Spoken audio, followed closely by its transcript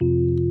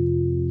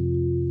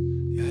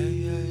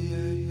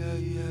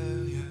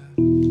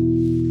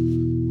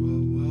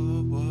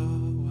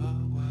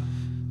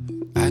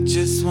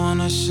just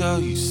wanna show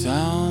you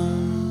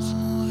sounds.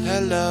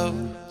 Hello,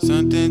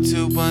 something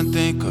to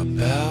think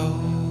about.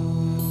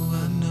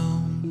 I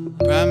know.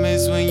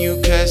 Promise when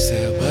you catch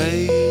that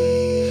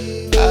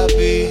wave, I'll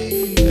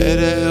be there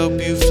to help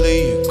you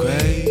flee your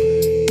grave.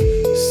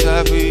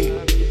 Sorry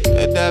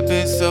that I've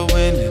been so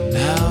in and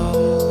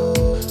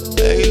out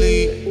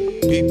lately.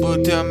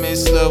 People tell me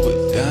slow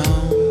it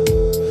down.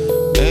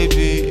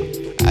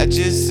 Maybe I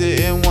just sit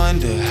and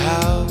wonder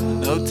how.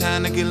 No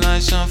time to get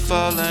lunch, I'm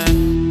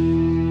falling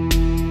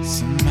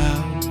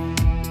somehow.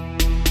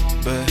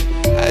 But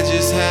I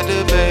just had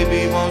a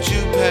baby, won't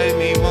you pay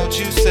me, won't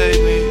you save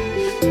me?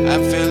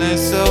 I'm feeling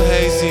so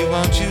hazy,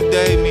 won't you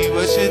date me,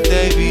 what should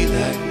they be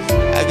like?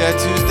 I got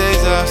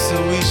Tuesdays off, so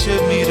we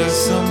should meet up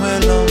somewhere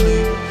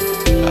lonely.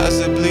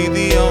 Possibly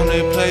the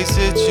only place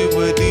that you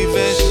would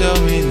even show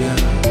me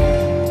now.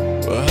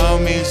 We're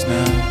homies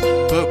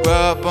now, put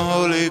raw up on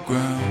holy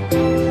ground.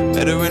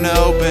 Met her in the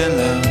open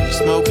lounge,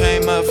 smoke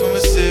came up from a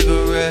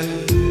cigarette.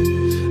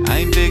 I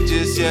ain't big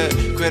just yet,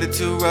 credit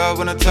to Raw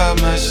when I talk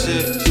my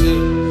shit.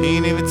 He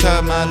ain't even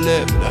talk my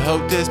lip, but I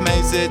hope this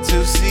makes it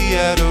to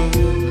Seattle.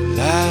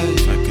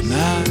 Lies,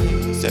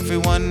 recognize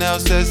everyone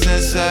else that's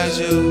inside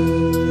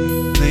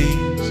you,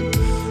 please.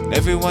 And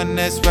everyone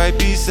that's right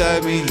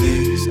beside me,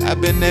 leaves. I've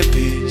been at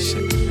peace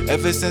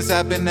ever since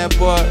I've been at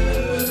war.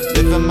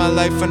 Living my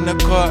life from the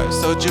court,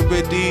 soldier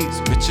with ease,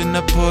 rich in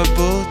the poor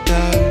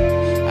bulldog.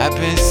 I've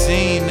been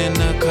seen in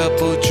a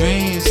couple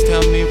dreams.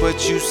 Tell me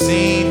what you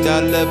seen.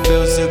 Dollar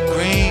bills are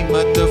green.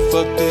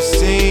 Motherfuck the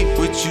scene.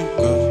 Would you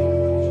go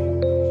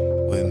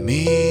with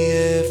me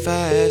if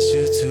I asked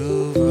you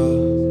to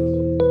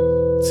roll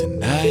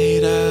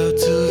tonight out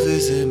to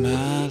visit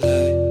my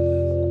life?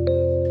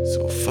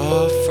 So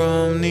far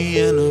from the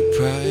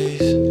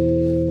enterprise,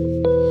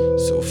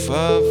 so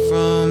far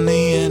from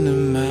the end of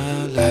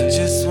my life. I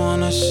just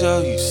wanna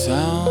show you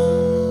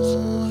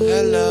sounds.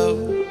 Hello,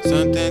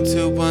 something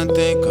to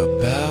think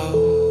about.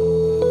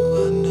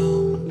 I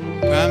know.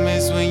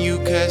 Promise when you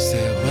catch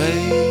that wave,